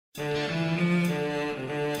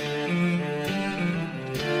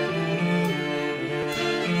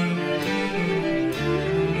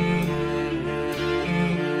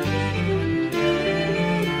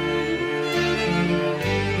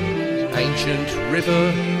ancient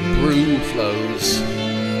river Brew flows,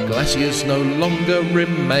 glaciers no longer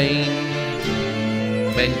remain.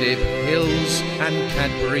 Mendiv Hills and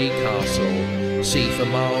Cadbury Castle see for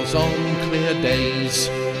miles on clear days.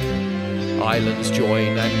 Islands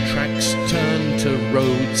join and tracks turn to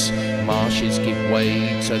roads, marshes give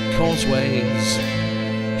way to causeways.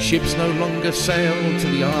 Ships no longer sail to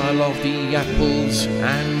the Isle of the Apples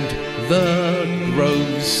and the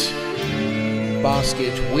groves.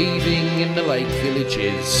 Basket weaving in the lake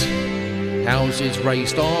villages, houses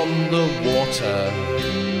raised on the water.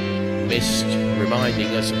 Mist reminding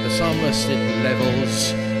us of the summer city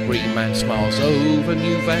levels, green man smiles over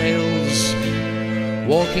new vales.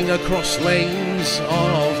 Walking across lanes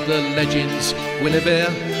of the legends, Guinevere,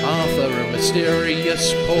 Arthur and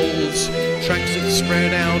mysterious poles. Tracks that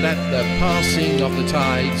spread out at the passing of the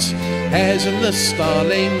tides. Hares and the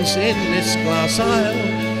starlings in this glass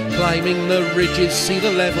isle, climbing the ridges, see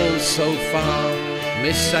the levels so far.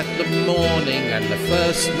 Miss at the morning and the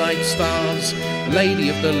first night stars, Lady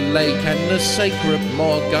of the Lake and the sacred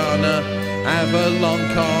Morgana.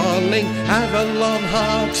 Avalon calling, Avalon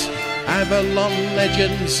heart, Avalon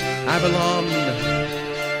legends, Avalon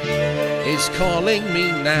is calling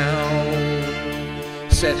me now.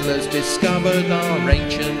 Settlers discovered our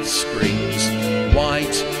ancient springs,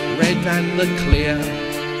 white, red and the clear.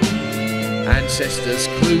 Ancestors'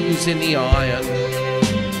 clues in the iron,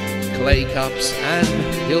 clay cups and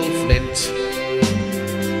hill flint.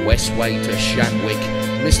 Westway to Shatwick,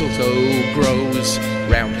 mistletoe grows,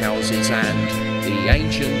 roundhouses and the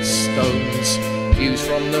ancient stones. Views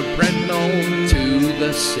from the Brennell to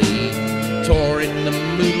the sea, tore in the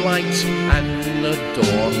moonlight and the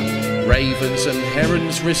dawn. Ravens and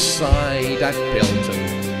herons reside at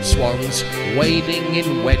Bilton, swans wading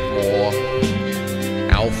in Wedmore.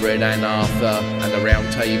 Alfred and Arthur and the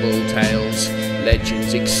Round Table tales,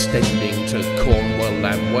 legends extending to Cornwall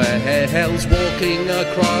and Wales. Walking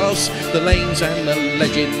across the lanes and the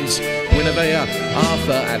legends, Guinevere,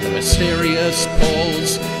 Arthur and the mysterious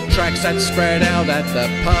Pauls. Tracks that spread out at the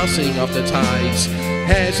passing of the tides.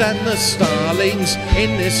 Hares and the starlings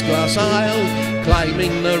in this glass isle,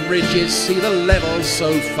 climbing the ridges, see the levels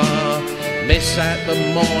so far. Miss at the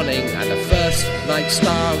morning and the first night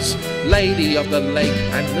stars, Lady of the Lake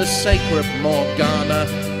and the sacred Morgana.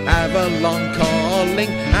 Avalon calling,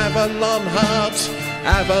 Avalon heart,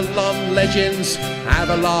 Avalon legends,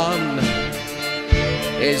 Avalon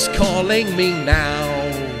is calling me now.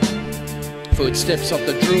 Footsteps of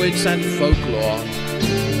the druids and folklore,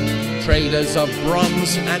 traders of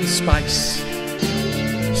bronze and spice,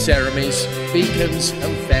 ceremonies, beacons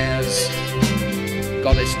and fairs,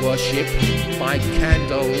 goddess worship by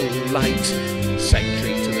candlelight,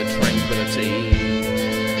 sanctuary to the tranquility,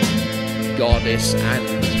 goddess and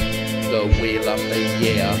the wheel of the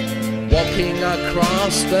year. Walking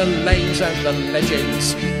across the lanes and the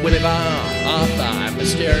legends, Guinevere, Arthur and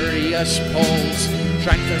mysterious Pauls.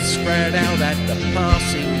 Tracks that spread out at the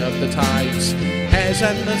passing of the tides. Hares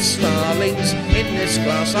and the starlings in this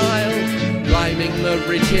glass isle, climbing the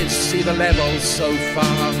ridges, see the levels so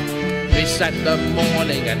far. Miss at the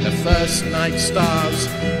morning and the first night stars,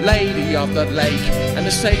 Lady of the Lake and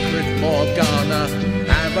the sacred Morgana.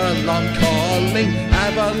 Avalon calling,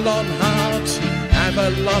 Avalon heart,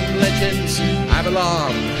 Avalon legends,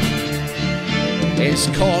 Avalon is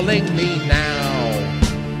calling me now.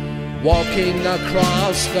 Walking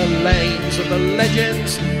across the lanes of the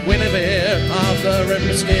legends, Guinevere, Arthur and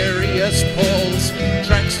mysterious Pauls.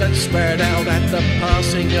 Tracks that spread out at the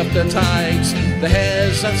passing of the tides. The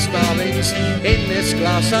hares and starlings in this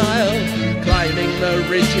glass isle, climbing the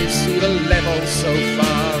ridges, see the levels so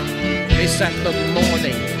far. Miss at the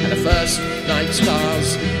morning and the first night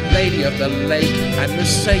stars, Lady of the Lake and the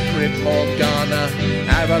sacred Morgana.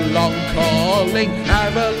 Avalon calling,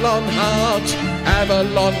 Avalon heart,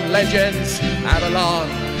 Avalon legends, Avalon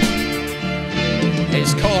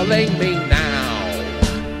is calling me now.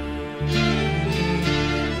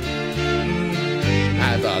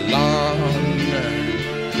 Avalon